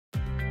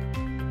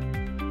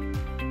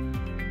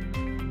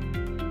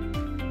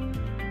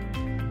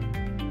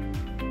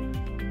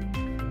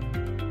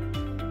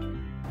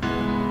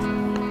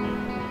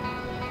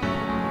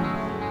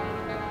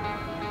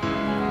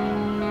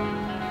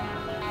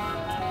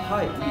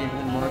Hi, Ian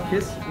and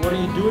Marcus. What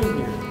are you doing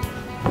here?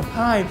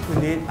 Hi,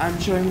 Puneet. I'm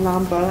showing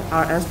Lamba,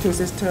 our S2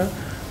 sister,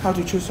 how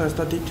to choose her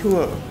study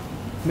tour.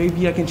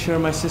 Maybe I can share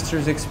my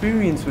sister's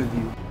experience with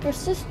you. Your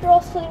sister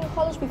also studied in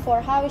college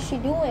before. How is she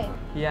doing?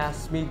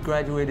 Smith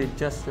graduated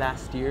just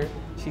last year.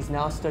 She's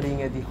now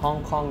studying at the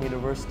Hong Kong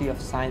University of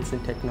Science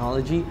and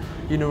Technology.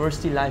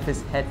 University life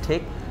is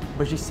hectic,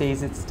 but she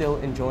says it's still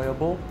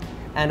enjoyable.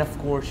 And of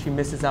course, she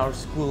misses our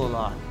school a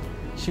lot.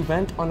 She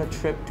went on a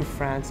trip to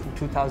France in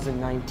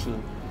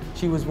 2019.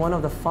 She was one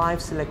of the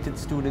 5 selected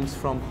students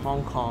from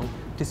Hong Kong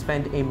to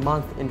spend a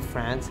month in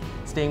France,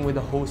 staying with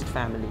a host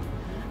family.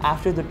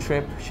 After the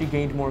trip, she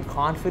gained more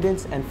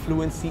confidence and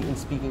fluency in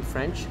speaking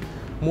French.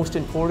 Most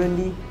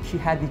importantly, she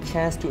had the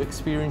chance to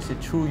experience the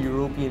true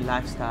European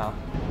lifestyle.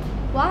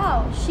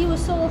 Wow, she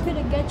was so lucky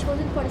to get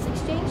chosen for this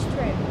exchange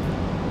trip.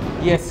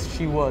 Yes,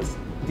 she was.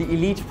 The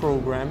elite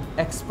program,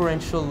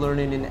 experiential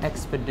learning and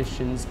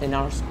expeditions in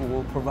our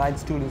school,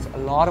 provides students a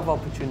lot of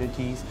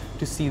opportunities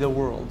to see the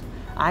world.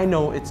 I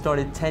know it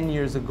started 10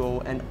 years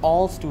ago and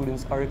all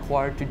students are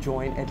required to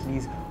join at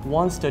least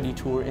one study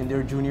tour in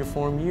their junior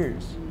form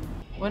years.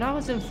 When I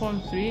was in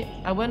Form 3,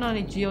 I went on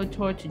a geo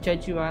tour to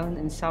Jeju Island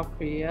in South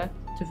Korea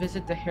to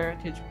visit the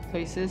heritage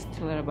places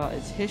to learn about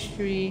its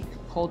history,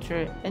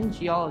 culture, and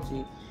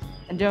geology.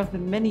 And there have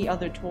been many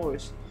other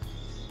tours.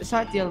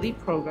 Besides the elite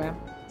program,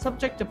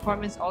 subject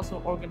departments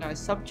also organize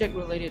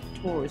subject-related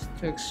tours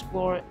to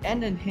explore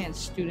and enhance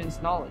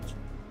students' knowledge.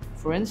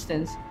 For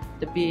instance,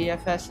 the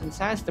BAFS and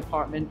Science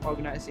Department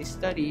organized a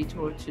study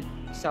tour to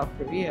South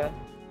Korea,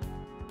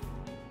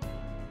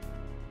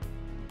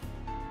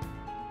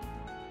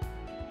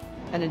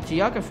 and the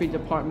Geography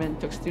Department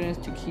took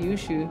students to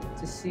Kyushu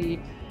to see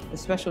the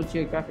special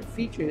geographic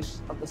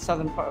features of the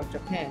southern part of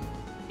Japan,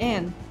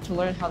 and to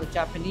learn how the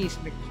Japanese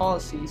make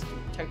policies to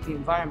protect the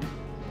environment.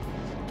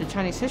 The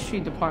Chinese History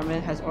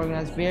Department has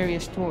organized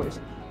various tours,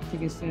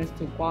 taking students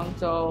to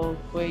Guangzhou,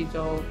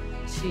 Guizhou,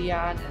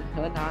 Xi'an,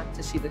 and Henan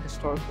to see the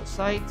historical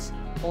sites,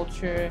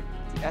 culture,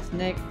 the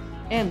ethnic,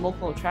 and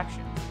local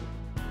attractions.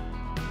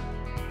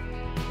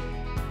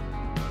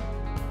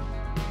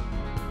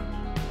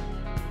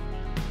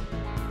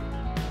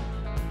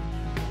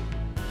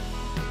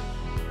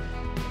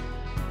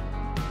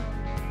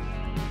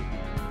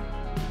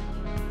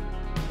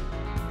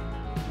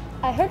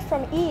 I heard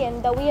from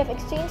Ian that we have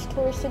exchange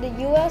tours to the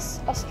US,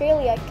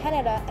 Australia,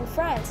 Canada, and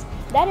France.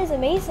 That is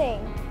amazing!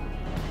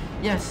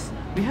 Yes,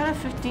 we had a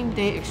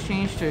 15-day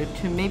exchange tour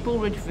to Maple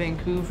Ridge,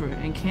 Vancouver,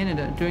 in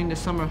Canada during the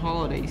summer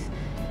holidays.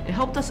 It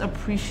helped us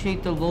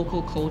appreciate the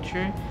local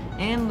culture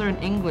and learn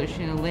English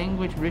in a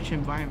language-rich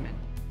environment.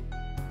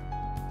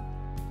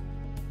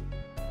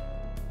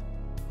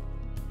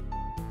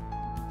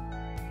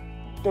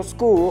 The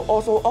school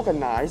also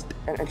organized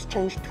an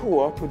exchange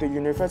tour to the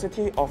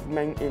University of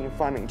Maine in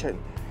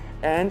Farmington,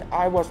 and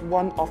I was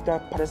one of the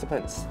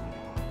participants.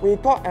 We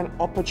got an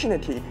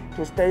opportunity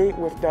to stay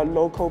with the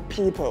local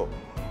people.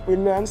 We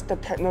learned the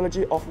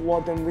technology of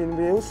modern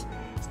windmills,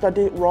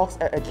 studied rocks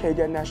at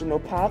Acadia National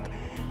Park,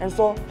 and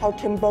saw how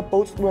timber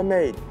boats were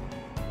made.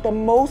 The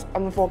most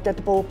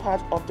unforgettable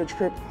part of the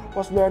trip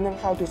was learning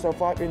how to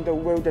survive in the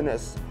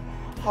wilderness,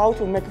 how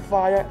to make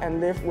fire and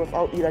live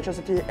without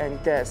electricity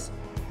and gas.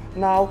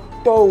 Now,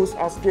 those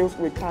are skills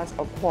we can't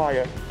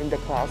acquire in the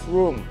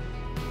classroom.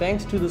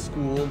 Thanks to the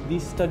school,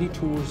 these study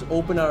tours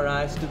open our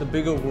eyes to the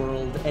bigger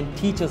world and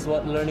teach us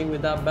what learning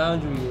without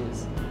boundary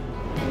is.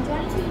 And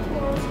joining to the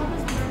tours help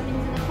us learn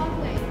things in a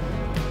fun way.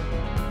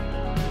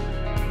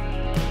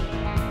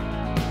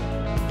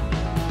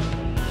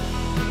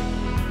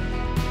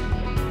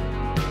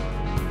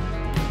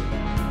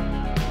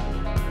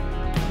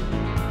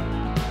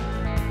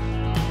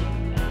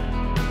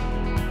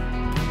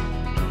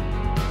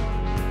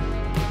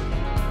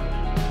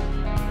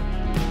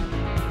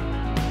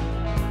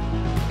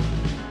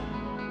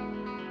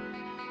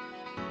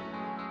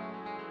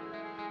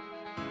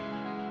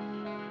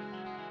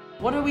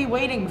 What are we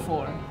waiting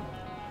for?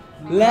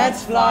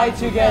 Let's fly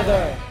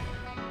together!